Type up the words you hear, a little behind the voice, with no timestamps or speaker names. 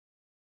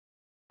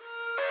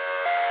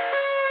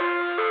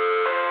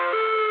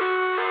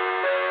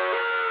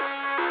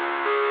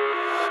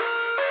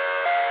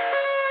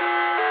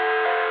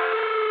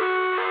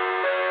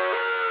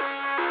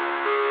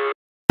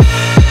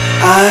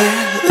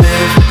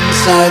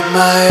inside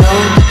my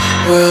own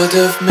world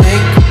of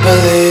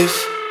make-believe.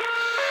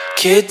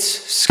 Kids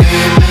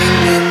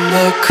screaming in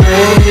their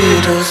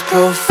cradles,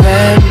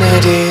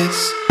 profanities.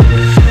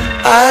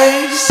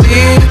 I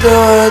see the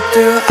world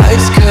through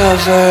eyes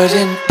covered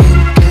in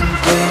ink and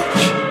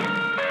bleach.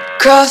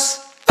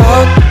 Cross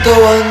out the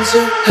ones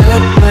who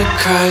heard my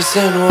cries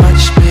and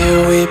watched me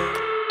weep.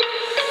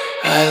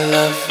 I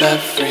love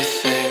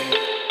everything.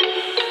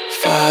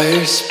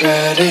 Fire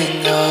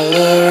spreading all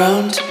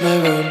around my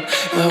room.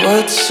 My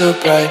world's so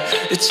bright,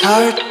 it's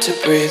hard to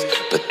breathe,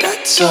 but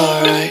that's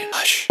alright.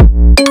 Hush.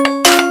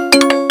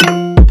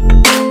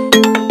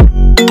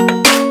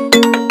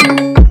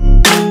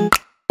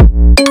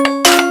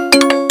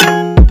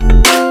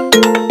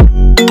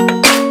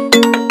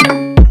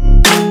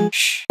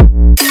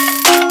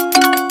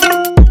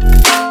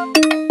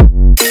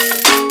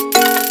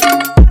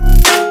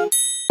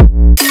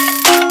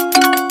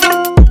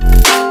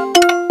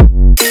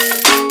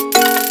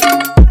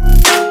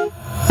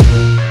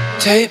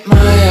 Tape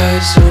my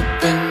eyes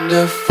open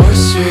to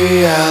force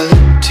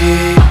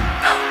reality.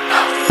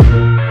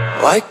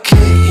 Why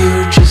can't you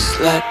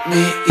just let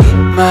me eat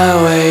my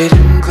weight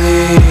in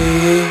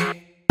glee?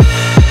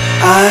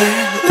 I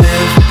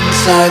live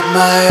inside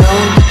my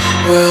own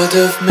world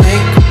of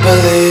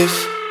make-believe.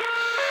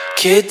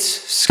 Kids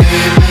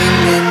screaming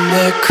in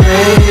their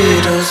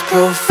cradles,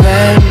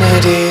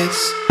 profanities.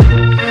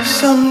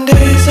 Some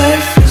days I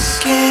feel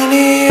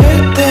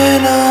skinnier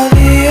than all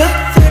the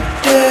other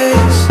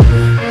days.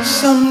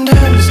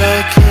 Sometimes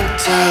I can't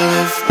tell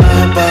if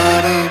my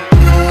body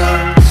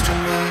belongs to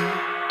me.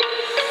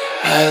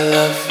 I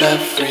love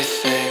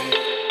everything.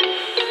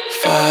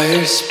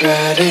 Fire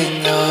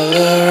spreading all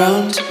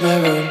around my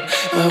room.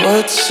 My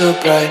world's so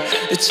bright,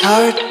 it's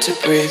hard to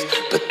breathe,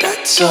 but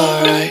that's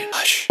alright.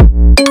 Hush.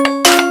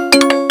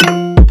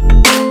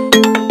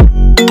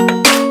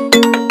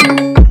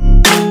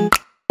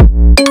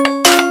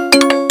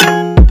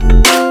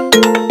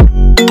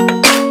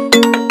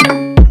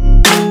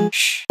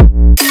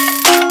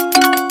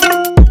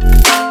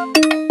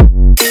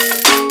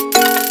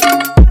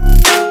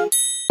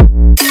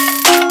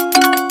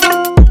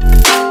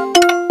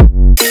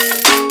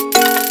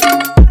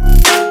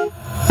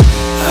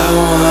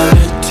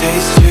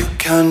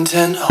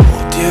 Content,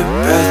 hold your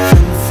breath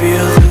and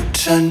feel the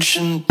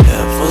tension.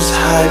 Devils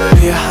hide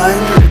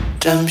behind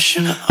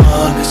redemption.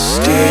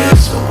 Honesty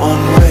is a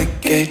one-way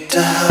gate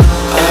to hell.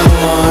 I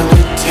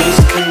wanna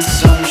taste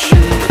consumption,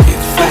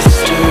 breathe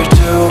faster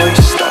to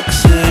waste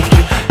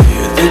oxygen.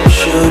 Hear the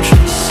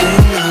children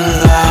sing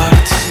aloud.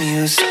 It's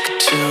music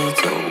till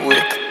the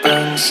wick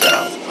burns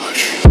out.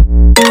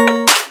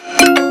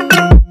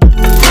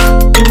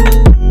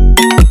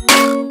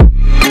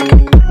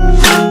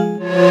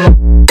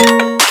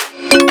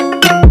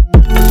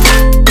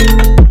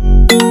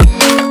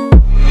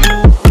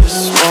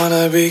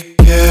 Be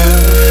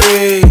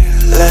carefree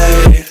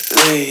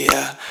lately,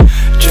 yeah.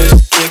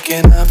 Just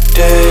kicking up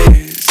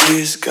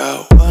daisies.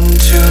 Got one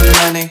too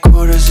many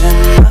quarters in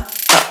my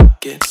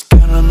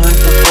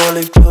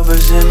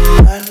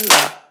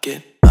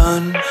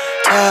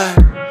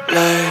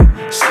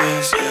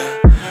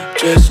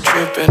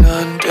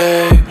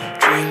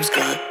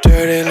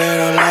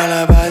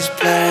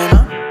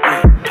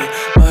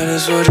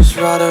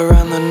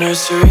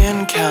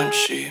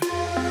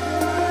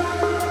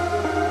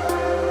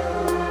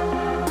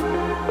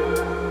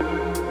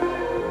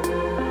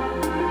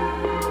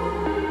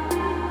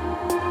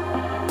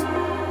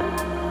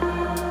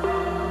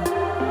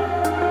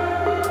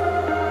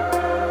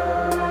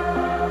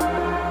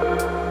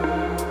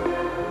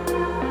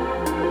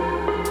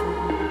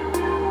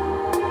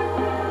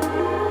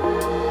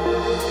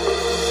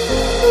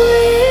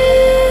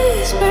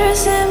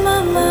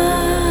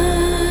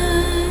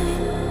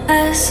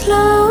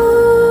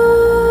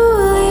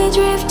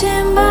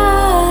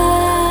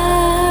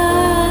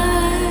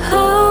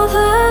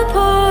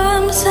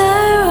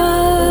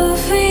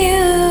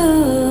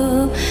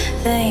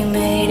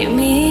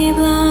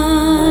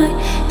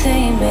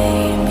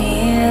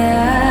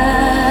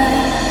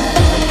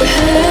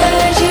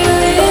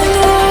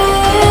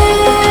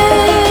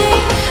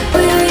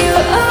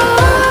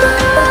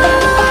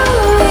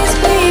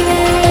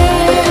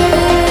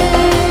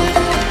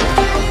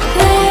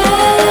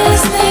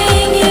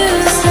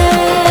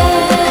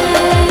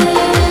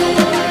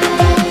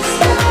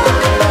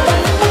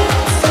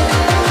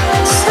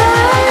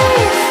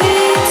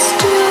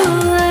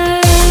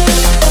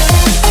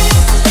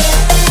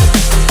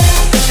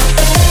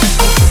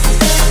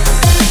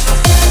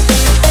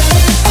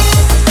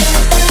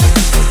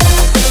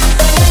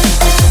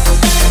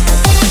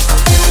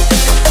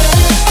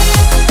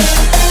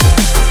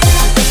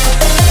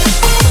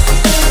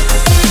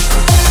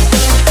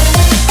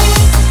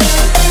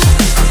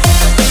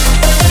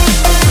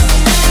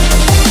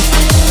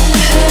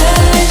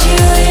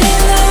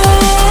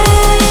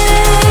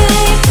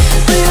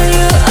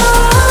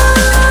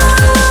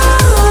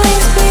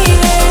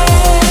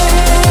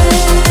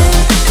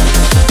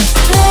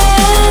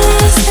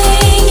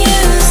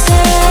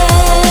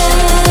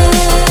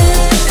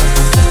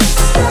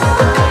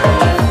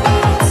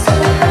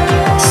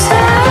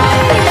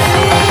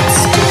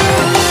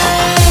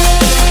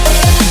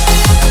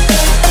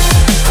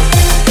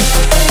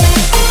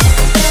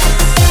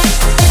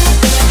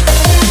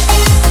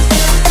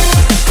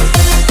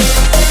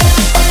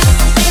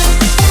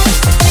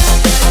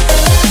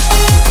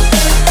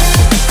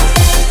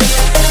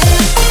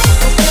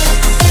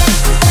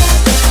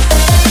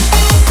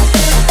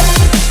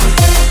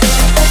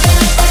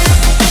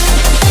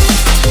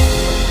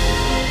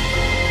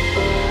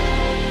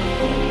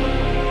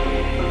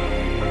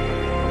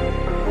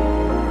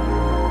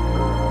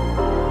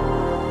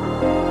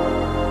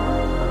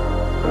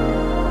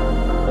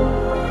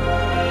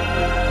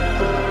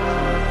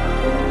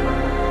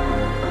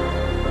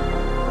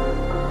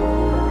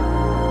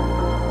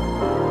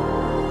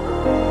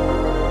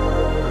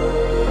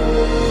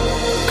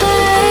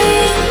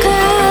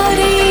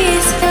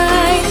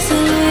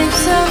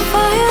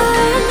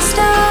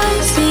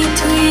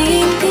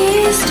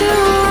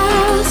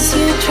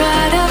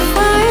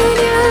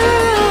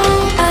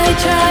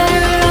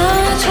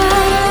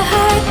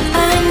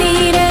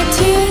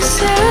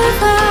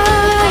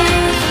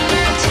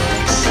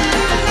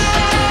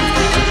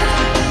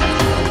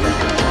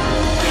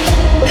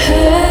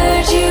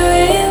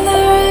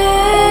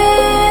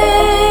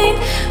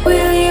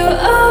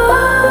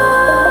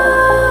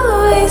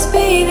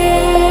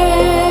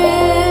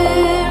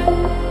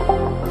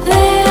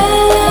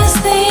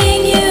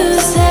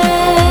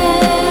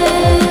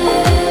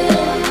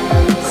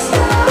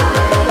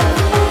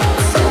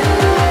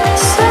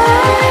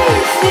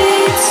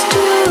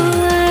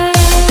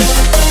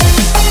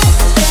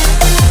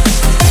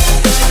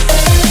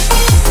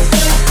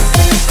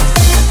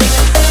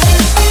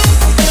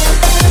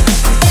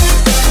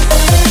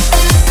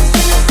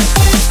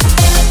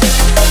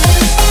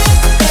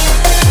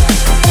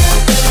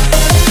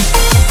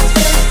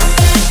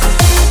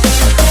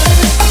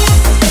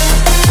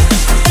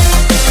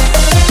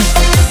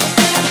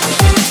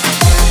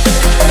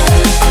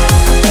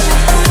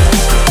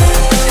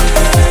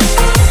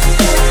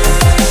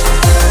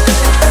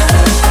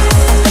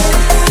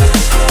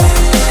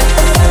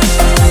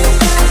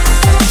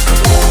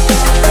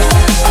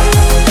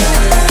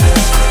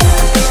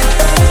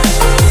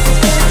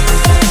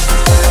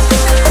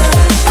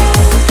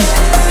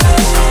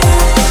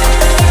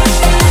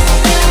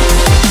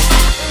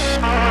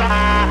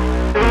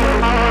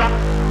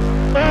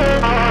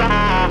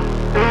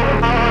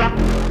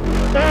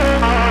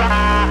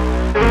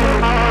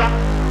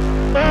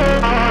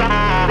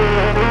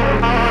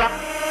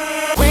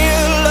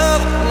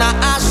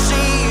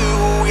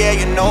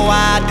know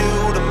I do,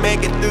 to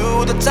make it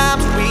through the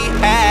times we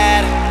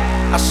had.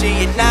 I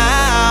see it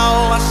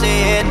now, I see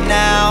it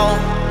now.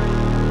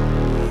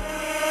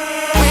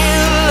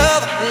 Real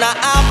love, now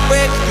I'll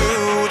break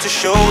through to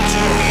show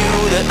to you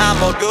that I'm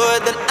more good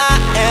than I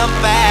am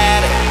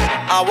bad.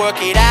 I'll work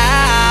it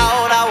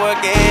out, I'll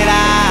work it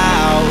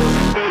out.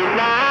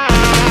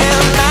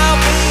 And I'll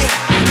be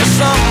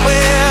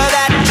somewhere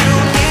that you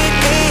need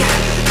me,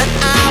 and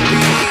I'll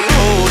be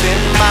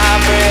holding my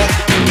breath,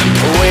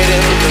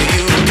 waiting for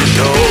you to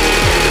show.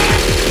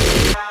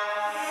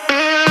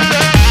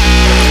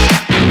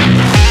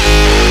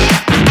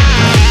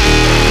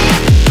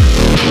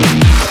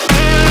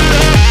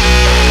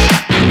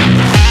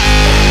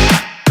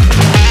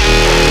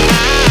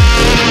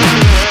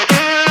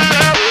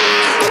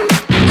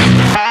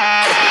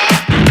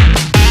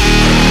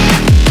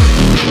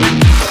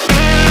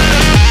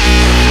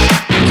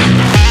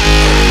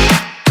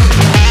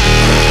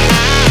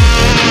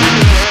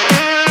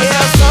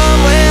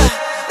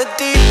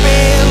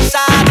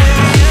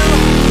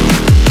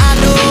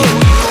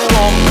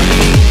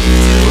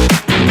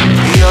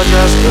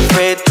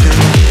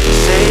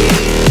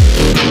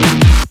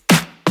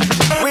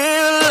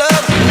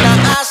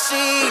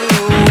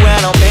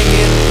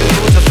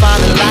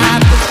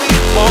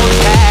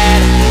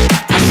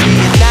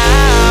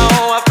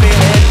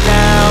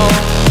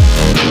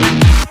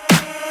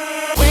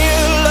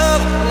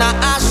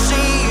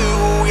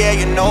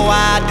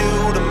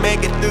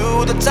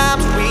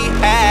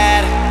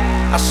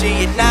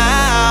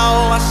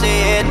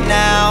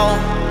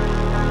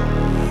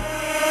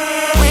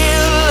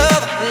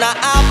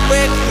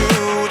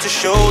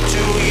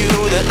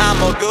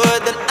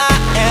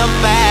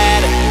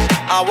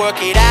 I'll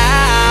work it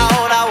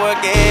out, I'll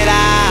work it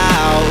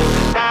out.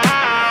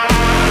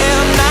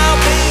 And I'll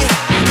be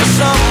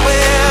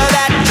somewhere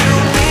that you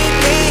need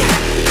me,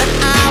 and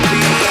I'll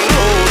be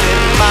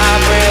holding my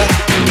breath,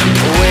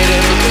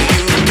 waiting for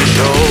you to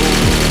show.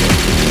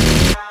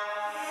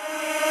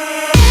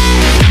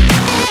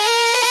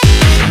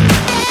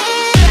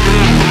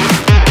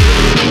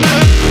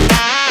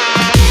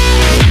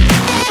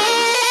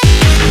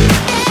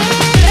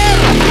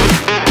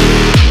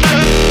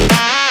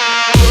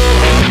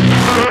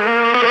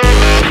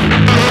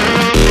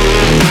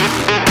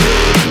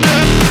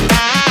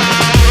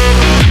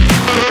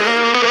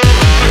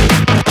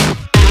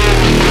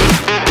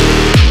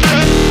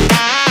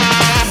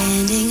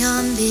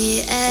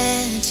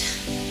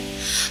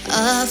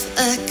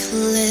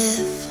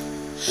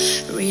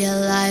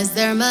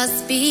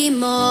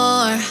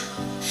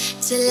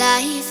 To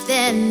life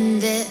than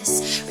this,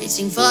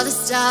 reaching for the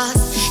stars,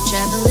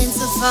 traveling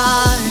so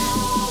far,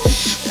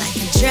 like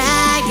a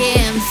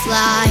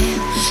dragonfly.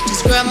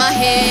 Just grab my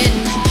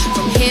hand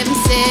from heaven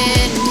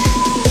sent.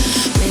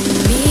 With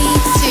me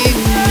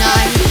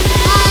tonight,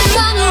 I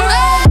run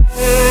away.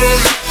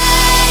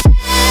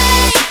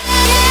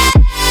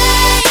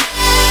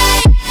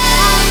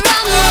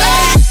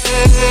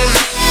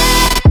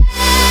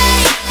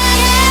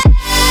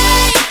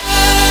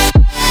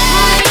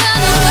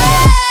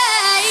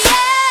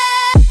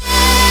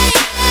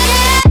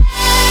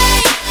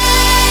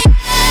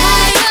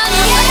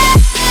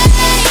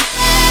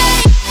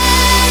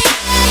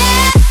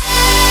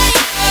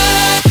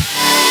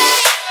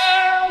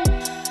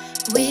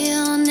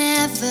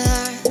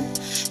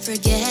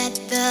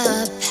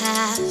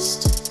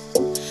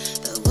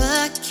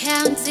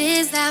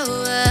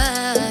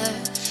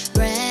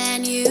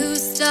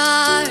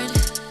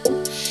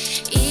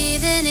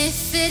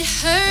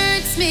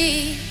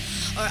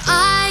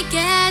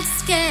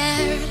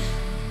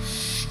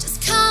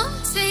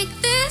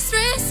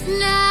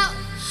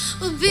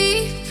 Will be